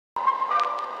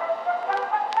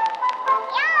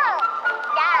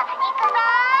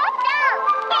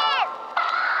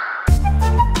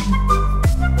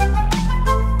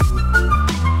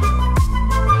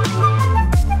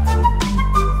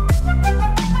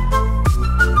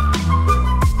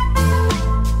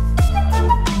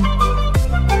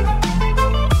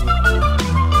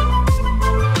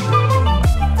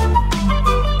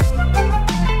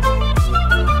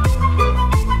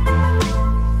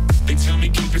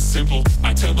is simple.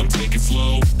 I tell them take it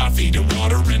slow. I feed them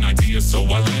water and ideas, so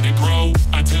I let it grow.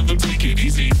 I tell them take it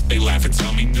easy. They laugh and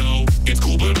tell me no. It's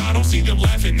cool, but I don't see them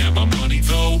laughing at my money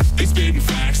though. They spitting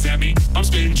facts at me. I'm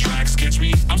spitting tracks, catch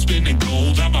me. I'm spinning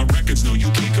gold on my records, no, you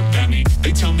can't combat me.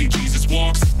 They tell me Jesus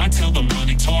walks. I tell them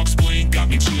money talks. Blame got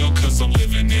me chill, cause I'm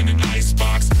living in an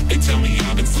icebox. They tell me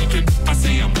I've been slipping. I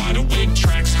say I'm wide awake.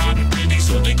 Tracks hot and ready,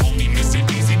 so they call me Mr.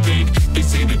 Easy Big. They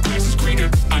say the grass is greener.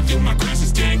 I think my grass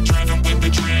is dank. Driving with the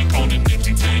drag on an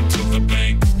empty tank to the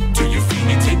bank. Do you feel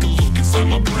me? Take a look inside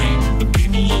my brain. The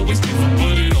people always different,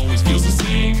 but it always feels the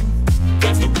same.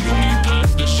 That's the real me, pop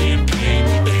the champagne.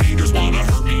 The haters wanna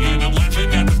hurt me and I'm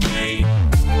laughing at the pain.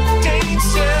 Staying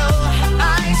still,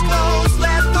 eyes closed,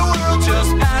 let the world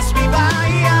just pass me by.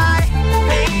 I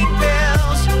pay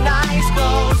bills, nice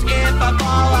clothes. If I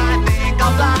fall, I think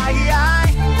I'll fly.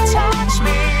 Touch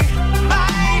me,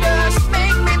 Midas,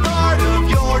 make me part of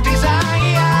your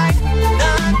design.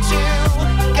 None to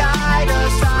guide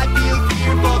us, I feel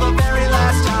fear for the very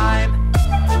last time.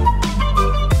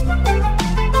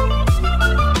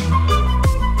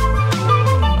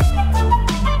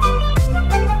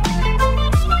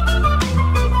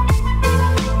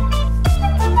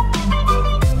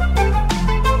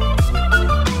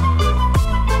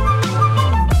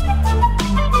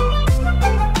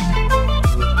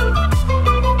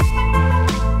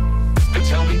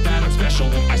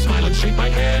 Shake my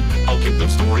head, I'll give them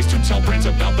stories to tell friends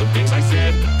about the things I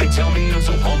said. They tell me I'm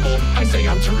so humble, I say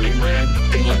I'm turning red.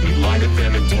 They let me lie to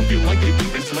them and don't feel like they've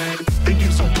been misled. They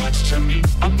give so much to me,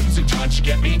 I'm losing touch,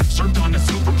 get me? Served on a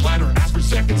silver platter, ask for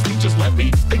seconds, they just let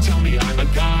me. They tell me I'm a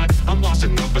god, I'm lost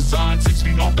in the facade. 6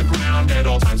 feet off the ground, at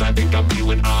all times I think I'm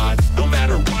feeling odd. No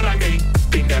matter what I make,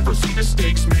 they never see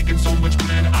mistakes, make